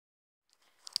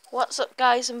What's up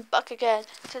guys, I'm back again.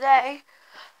 Today,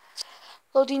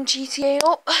 loading GTA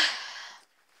up.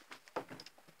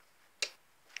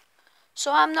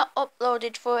 So I'm not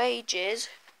uploaded for ages.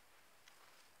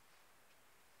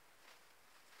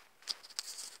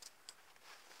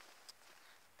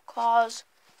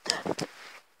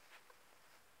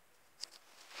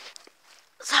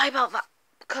 Sorry about that.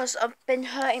 Because I've been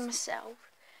hurting myself.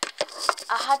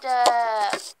 I had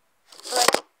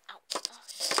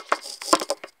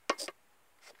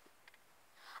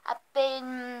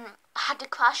had a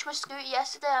crash with my scooter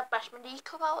yesterday. I bashed my knee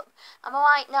cup out. I'm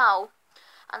alright now.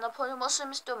 And I put a muscle in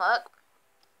my stomach.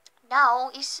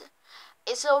 Now it's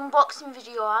an unboxing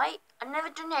video, right? I've never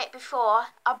done it before.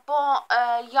 I bought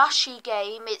a Yoshi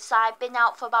game. It's like been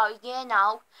out for about a year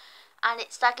now, and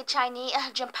it's like a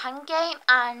Japan game,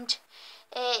 and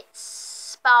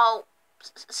it's about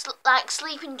like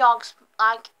sleeping dogs,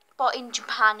 like but in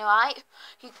Japan, right?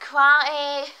 You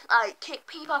karate, like kick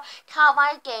people, can't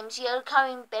ride games. You're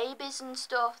carrying babies and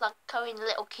stuff, like carrying a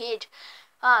little kid.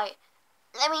 Right,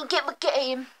 let me get my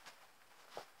game.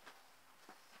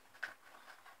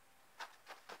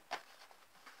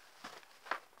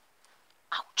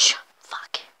 Ouch.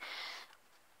 Fuck.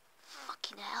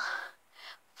 Fucking hell.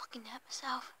 Fucking hurt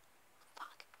myself.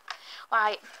 Fuck.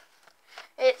 Right.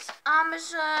 It's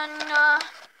Amazon.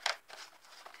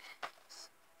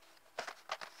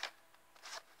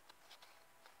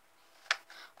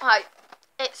 Right.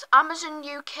 It's Amazon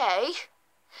UK.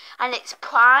 And it's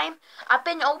Prime. I've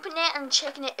been opening it and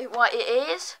checking it what it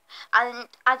is. And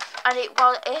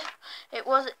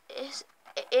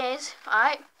it is,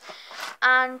 right?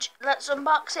 And let's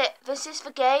unbox it. This is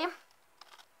the game.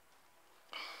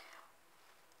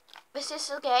 This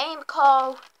is a game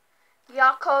called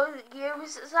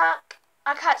Yakuza.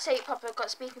 I can't say it properly, I've got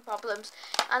speaking problems.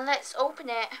 And let's open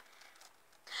it.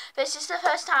 This is the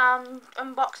first time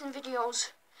I'm unboxing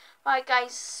videos. Right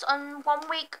guys, on 1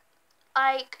 week,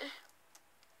 like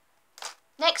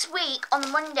next week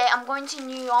on Monday I'm going to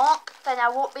New York. Then I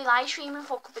won't be live streaming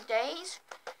for a couple of days.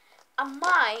 I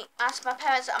might ask my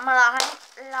parents am I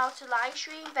allowed to live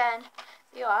stream, then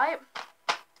be alright.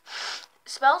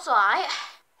 Smells alright.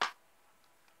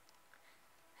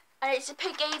 And it's a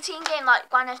PG-18 game like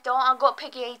Grand Theft Auto. I've got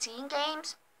PG-18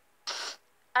 games.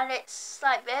 And it's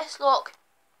like this, look.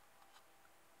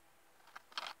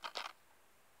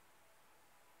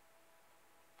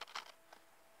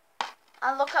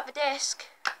 And look at the disc.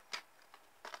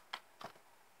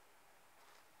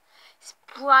 It's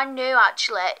brand new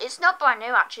actually. It's not brand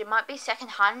new actually, it might be second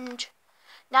hand.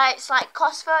 Now it's like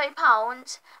cost £30.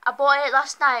 I bought it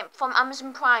last night from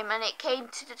Amazon Prime and it came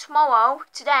to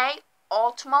today,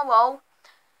 or tomorrow,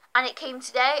 and it came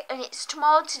today, and it's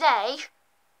tomorrow today.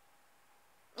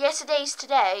 Yesterday's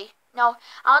today. No,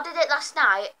 I ordered it last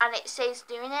night and it says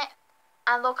doing it.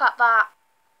 And look at that.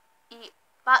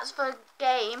 That's for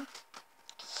game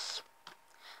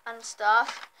and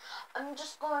stuff. I'm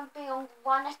just going to be on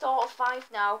 1 out of 5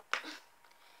 now.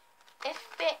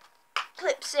 If it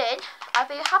clips in, I'll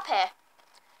be happy.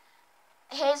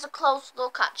 Here's a close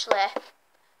look actually.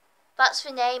 That's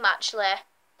the name actually.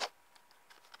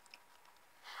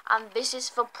 And this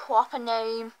is the proper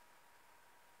name.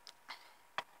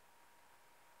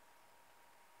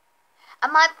 I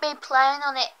might be playing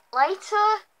on it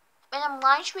later when I'm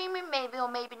live streaming, maybe or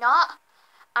maybe not.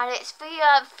 And it's 3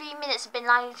 minutes I've been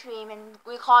live streaming,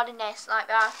 recording this like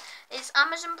that. It's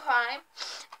Amazon Prime,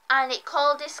 and it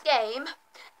called this game.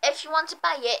 If you want to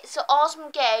buy it, it's an awesome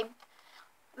game.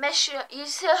 You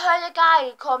still heard a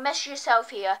guy called Measure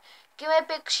Yourself here. Give me a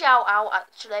big shout out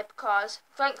actually, because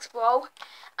thanks bro.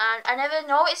 And I never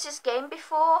noticed this game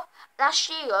before. Last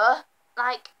year,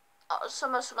 like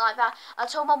summer, something like that, I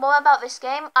told my mum about this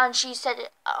game and she said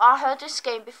I heard this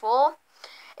game before.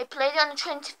 It played on the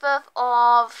 25th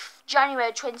of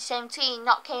January 2017,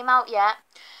 not came out yet,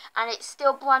 and it's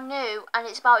still brand new, and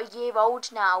it's about a year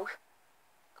old now.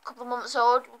 A couple of months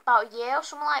old, about a year or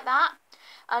something like that,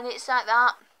 and it's like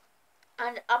that.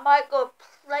 And I might go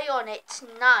play on it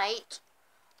tonight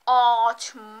or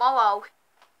tomorrow.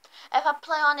 If I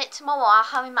play on it tomorrow, I'll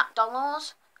have it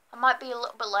McDonald's. I might be a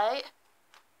little bit late.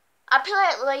 I'll play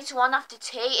it later on after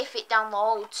tea if it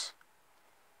downloads.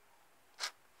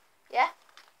 Yeah?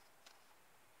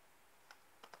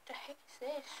 What the heck is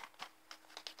this?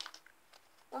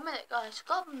 1 minute guys,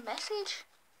 got a message.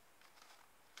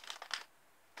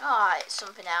 Oh, it's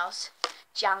something else.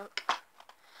 Junk.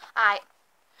 Alright.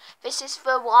 This is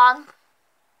the one.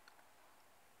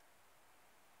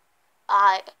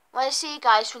 Alright. When I see you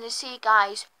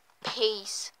guys,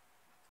 peace.